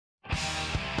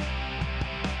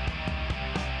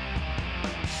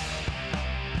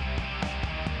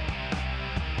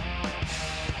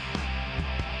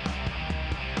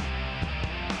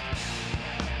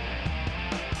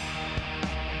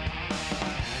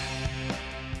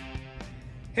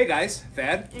Hey guys,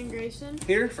 Thad And Grayson.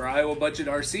 here for Iowa Budget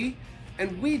RC,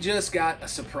 and we just got a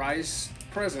surprise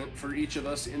present for each of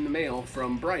us in the mail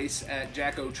from Brice at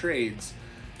Jacko Trades.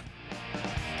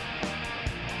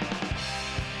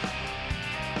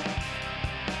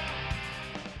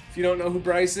 If you don't know who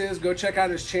Brice is, go check out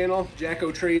his channel,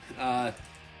 Jacko Trades.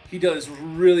 He does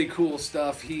really cool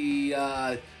stuff.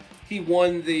 He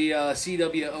won the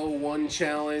CW01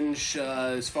 challenge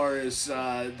as far as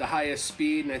the highest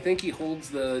speed, and I think he holds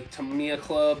the Tamiya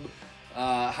Club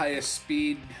highest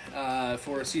speed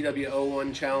for a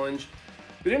CW01 challenge.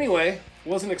 But anyway,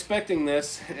 wasn't expecting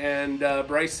this, and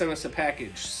Brice sent us a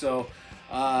package. So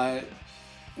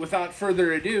without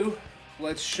further ado,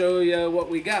 let's show you what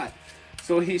we got.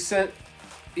 So he sent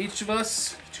each of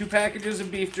us 2 packages of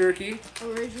beef jerky.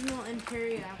 Original and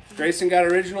teriyaki. Grayson got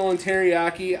original and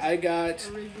teriyaki. I got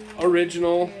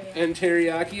original and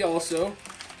teriyaki also.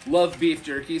 Love beef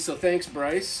jerky, so thanks,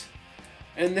 Brice.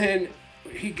 And then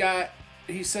he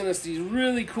sent us these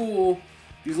really cool,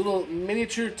 these little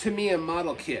miniature Tamiya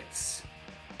model kits.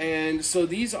 And so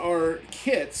these are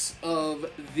kits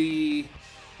of the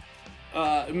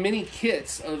mini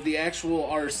kits of the actual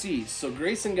RCs. So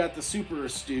Grayson got the Super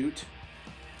Astute,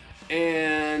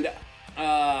 and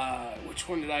which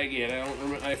one did I get? I don't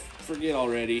remember. I forget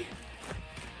already.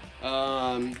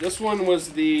 This one was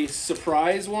the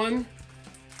surprise one,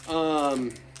 I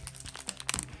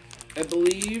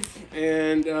believe,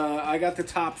 and I got the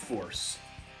Top Force.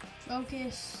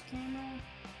 Focus camera.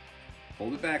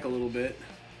 Hold it back a little bit.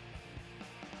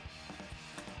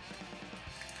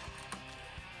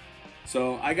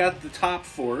 So I got the Top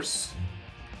Force,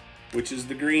 which is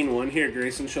the green one. Here,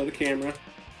 Grayson, show the camera.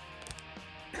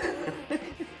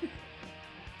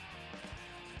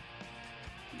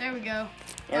 There we go.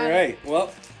 All right.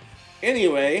 Well,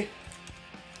 anyway,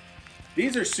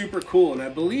 these are super cool, and I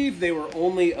believe they were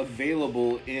only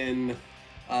available in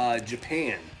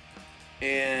Japan.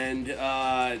 And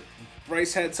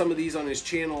Brice had some of these on his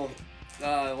channel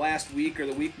last week or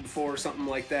the week before, something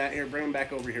like that. Here, bring them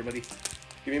back over here, buddy.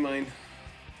 Give me mine.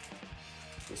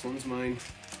 This one's mine.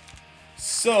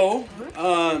 So,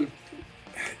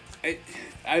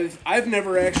 I've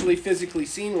never actually physically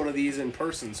seen one of these in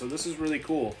person, so this is really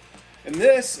cool. And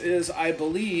this is, I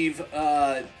believe,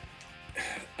 a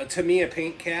Tamiya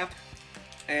paint cap,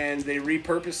 and they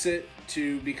repurpose it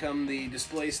to become the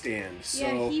display stand. So,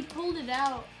 yeah, he pulled it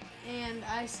out, and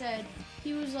I said,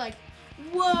 he was like,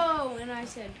 whoa, and I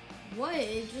said, what?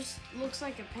 It just looks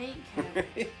like a paint cap.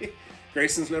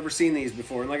 Grayson's never seen these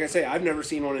before, and like I say, I've never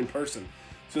seen one in person.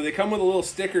 So they come with a little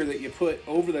sticker that you put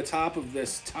over the top of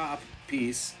this top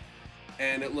piece,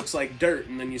 and it looks like dirt,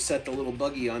 and then you set the little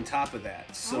buggy on top of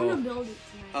that. So I want to build it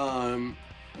tonight.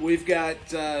 we've got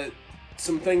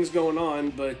some things going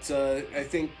on, but I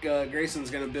think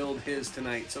Grayson's going to build his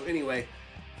tonight. So anyway,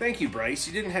 thank you, Brice.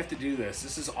 You didn't have to do this.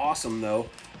 This is awesome, though.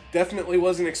 Definitely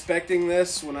wasn't expecting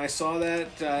this. When I saw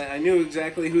that, I knew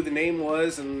exactly who the name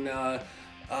was, and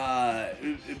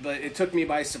but it took me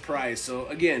by surprise. So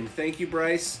again, thank you,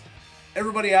 Brice.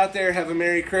 Everybody out there, have a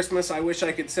Merry Christmas. I wish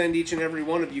I could send each and every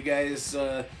one of you guys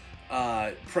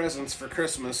presents for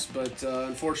Christmas, but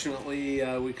unfortunately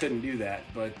we couldn't do that.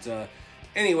 But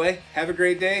anyway, have a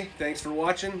great day. Thanks for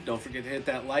watching. Don't forget to hit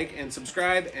that like and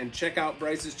subscribe, and check out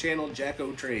Brice's channel,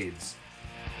 Jacko Trades.